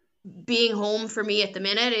 being home for me at the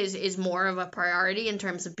minute is more of a priority in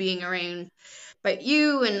terms of being around about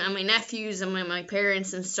you and my nephews and my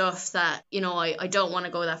parents and stuff that, I don't want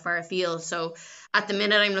to go that far afield. So at the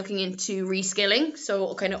minute I'm looking into reskilling,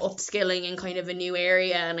 so kind of upskilling in kind of a new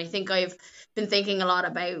area. And I think I've been thinking a lot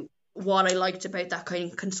about what I liked about that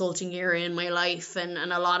kind of consulting area in my life, and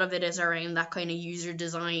a lot of it is around that kind of user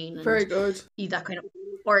design Very and good. that kind of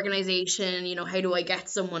organization, how do I get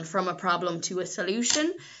someone from a problem to a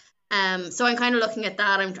solution? So I'm kind of looking at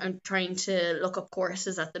that. I'm trying to look up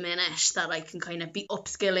courses at the minute that I can kind of be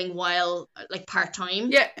upskilling while like part time.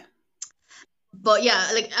 Yeah. But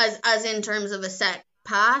yeah, like as in terms of a set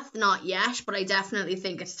path, not yet, but I definitely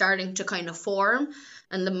think it's starting to kind of form.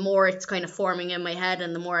 And the more it's kind of forming in my head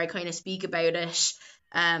and the more I kind of speak about it,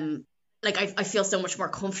 like I feel so much more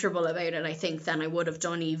comfortable about it, I think, than I would have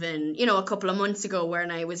done even, a couple of months ago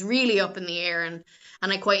when I was really up in the air, and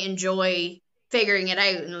I quite enjoy figuring it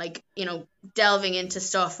out and like, delving into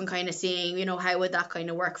stuff and kind of seeing, how would that kind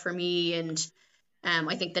of work for me. And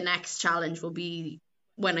I think the next challenge will be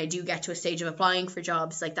when I do get to a stage of applying for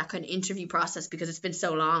jobs, like that kind of interview process, because it's been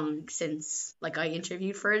so long since like I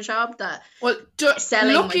interviewed for a job that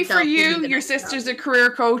lucky for you, your sister's a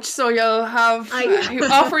career coach, so you'll have who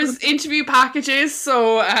offers interview packages,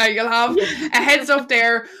 so you'll have a heads up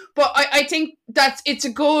there. But I think it's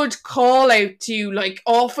a good call out to, like,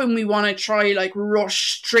 often we want to try like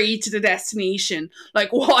rush straight to the destination,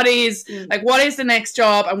 like what is the next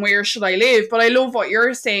job and where should I live. But I love what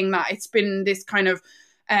you're saying, that it's been this kind of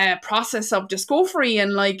process of discovery,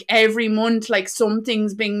 and like every month like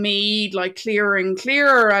something's being made like clearer and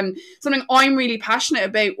clearer. And something I'm really passionate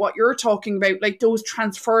about, what you're talking about, like those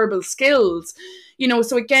transferable skills,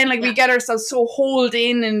 so again, like we get ourselves so holed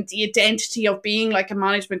in the identity of being like a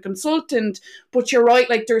management consultant, but you're right,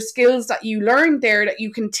 like there's skills that you learned there that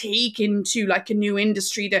you can take into like a new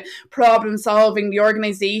industry, the problem solving, the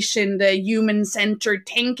organization, the human-centered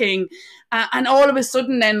thinking. And all of a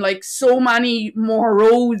sudden then like so many more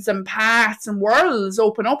roads and paths and worlds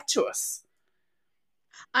open up to us.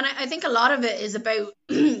 And I think a lot of it is about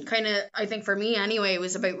kind of, I think for me anyway, it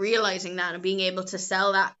was about realizing that and being able to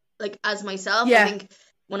sell that like as myself. Yeah. I think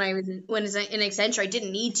when I was in Accenture, I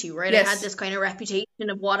didn't need to, right? Yes. I had this kind of reputation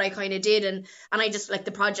of what I kind of did, and I just like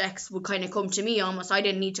the projects would kind of come to me almost. I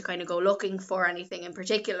didn't need to kind of go looking for anything in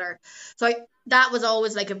particular. So that was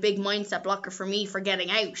always like a big mindset blocker for me for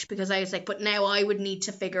getting out, because I was like, but now I would need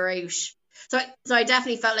to figure out. So I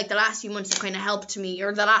definitely felt like the last few months have kind of helped me,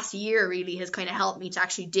 or the last year really has kind of helped me to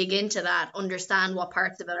actually dig into that, understand what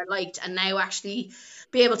parts of it I liked, and now actually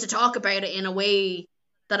be able to talk about it in a way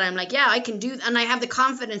that I'm like, yeah, I can do, and I have the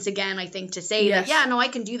confidence again, I think, to say that, yeah, no, I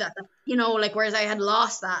can do that. Like whereas I had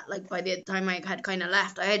lost that, like by the time I had kind of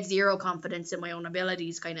left, I had zero confidence in my own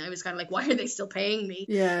abilities. I was kind of like, why are they still paying me?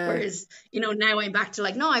 Yeah. Whereas, now I'm back to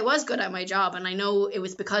like, no, I was good at my job, and I know it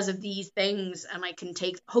was because of these things, and I can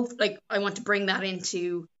I want to bring that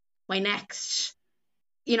into my next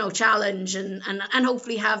challenge and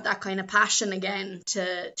hopefully have that kind of passion again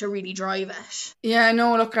to really drive it. Yeah,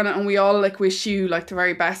 no, look, and we all like wish you like the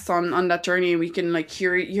very best on that journey, and we can like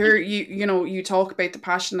hear you talk about the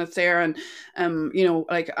passion that's there, and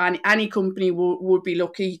like any company would be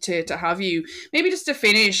lucky to have you. Maybe just to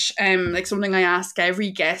finish, like something I ask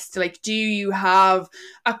every guest, like, do you have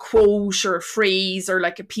a quote or a phrase or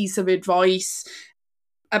like a piece of advice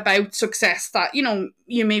about success that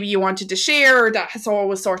you wanted to share, or that has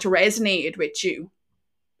always sort of resonated with you?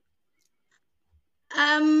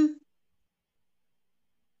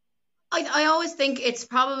 I always think it's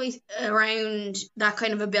probably around that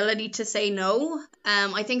kind of ability to say no.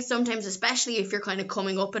 I think sometimes, especially if you're kind of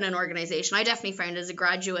coming up in an organization, I definitely found as a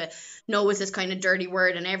graduate, no was this kind of dirty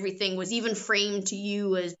word, and everything was even framed to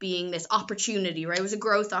you as being this opportunity, right? It was a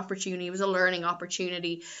growth opportunity, it was a learning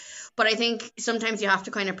opportunity. But I think sometimes you have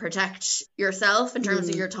to kind of protect yourself in terms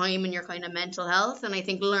of your time and your kind of mental health. And I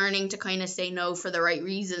think learning to kind of say no for the right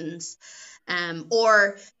reasons.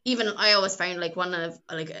 Or even I always found like one of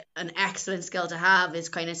like an excellent skill to have is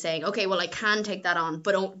kind of saying, okay, well, I can take that on,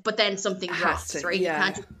 but then something drops, right?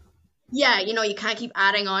 Yeah. You can't keep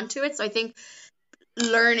adding on to it. So I think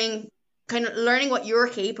learning what you're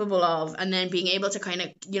capable of, and then being able to kind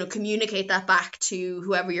of communicate that back to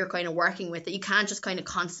whoever you're kind of working with, that you can't just kind of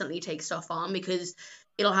constantly take stuff on, because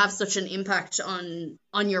it'll have such an impact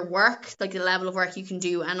on your work, like the level of work you can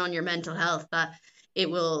do, and on your mental health, that it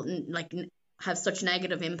will like have such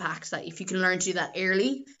negative impacts, that if you can learn to do that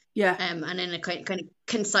early, and in a kind of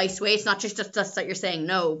concise way, it's not just that you're saying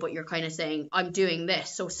no, but you're kind of saying, I'm doing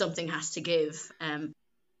this, so something has to give.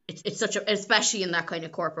 it's such a, especially in that kind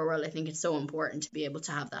of corporate world, I think it's so important to be able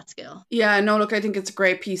to have that skill. Yeah, no, look, I think it's a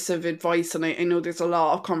great piece of advice, and I know there's a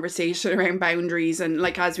lot of conversation around boundaries, and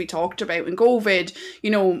like as we talked about in COVID,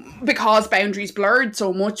 you know, because boundaries blurred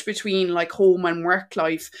so much between like home and work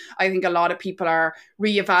life, I think a lot of people are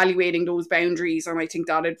reevaluating those boundaries, and I think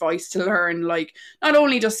that advice to learn, like not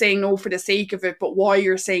only just saying no for the sake of it, but why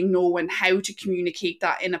you're saying no and how to communicate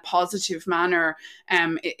that in a positive manner,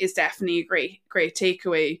 is definitely a great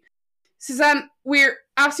takeaway. Suzanne, we're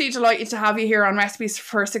absolutely delighted to have you here on Recipes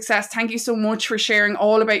for Success. Thank you so much for sharing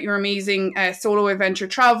all about your amazing solo adventure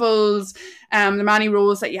travels, the many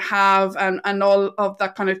roles that you have, and all of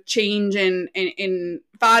that kind of change in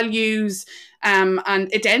values and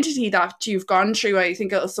identity that you've gone through. I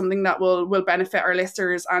think it's something that will benefit our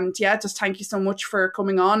listeners. And yeah, just thank you so much for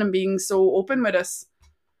coming on and being so open with us.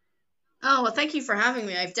 Oh, well, thank you for having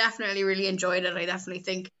me. I've definitely really enjoyed it. I definitely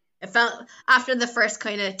think it felt, after the first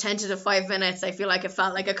kind of 10 to 5 minutes, I feel like it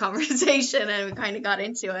felt like a conversation and we kind of got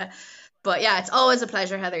into it. But yeah, it's always a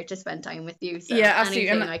pleasure, Heather, to spend time with you. So yeah, absolutely.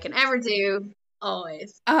 Anything I can ever do,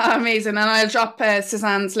 always. Amazing. And I'll drop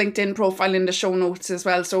Suzanne's LinkedIn profile in the show notes as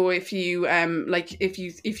well. So if you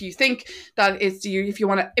if you think that it's you, if you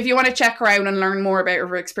want to check her out and learn more about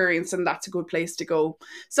her experience, then that's a good place to go.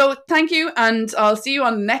 So thank you, and I'll see you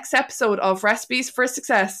on the next episode of Recipes for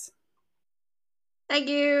Success. Thank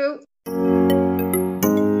you.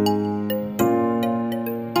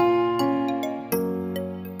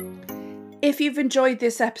 If you've enjoyed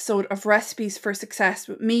this episode of Recipes for Success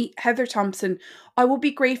with me, Heather Thompson, I would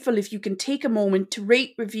be grateful if you can take a moment to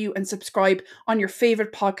rate, review and subscribe on your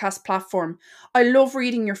favourite podcast platform. I love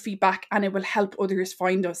reading your feedback and it will help others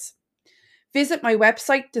find us. Visit my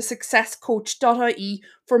website, thesuccesscoach.ie,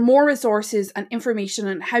 for more resources and information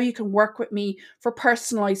on how you can work with me for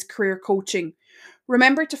personalised career coaching.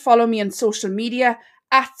 Remember to follow me on social media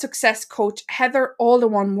at Success Coach Heather, all the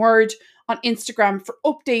one word, on Instagram for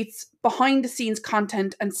updates, behind the scenes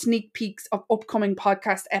content and sneak peeks of upcoming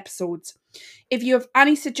podcast episodes. If you have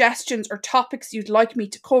any suggestions or topics you'd like me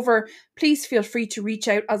to cover, please feel free to reach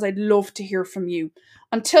out, as I'd love to hear from you.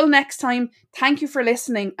 Until next time, thank you for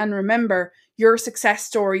listening, and remember, your success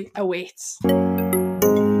story awaits.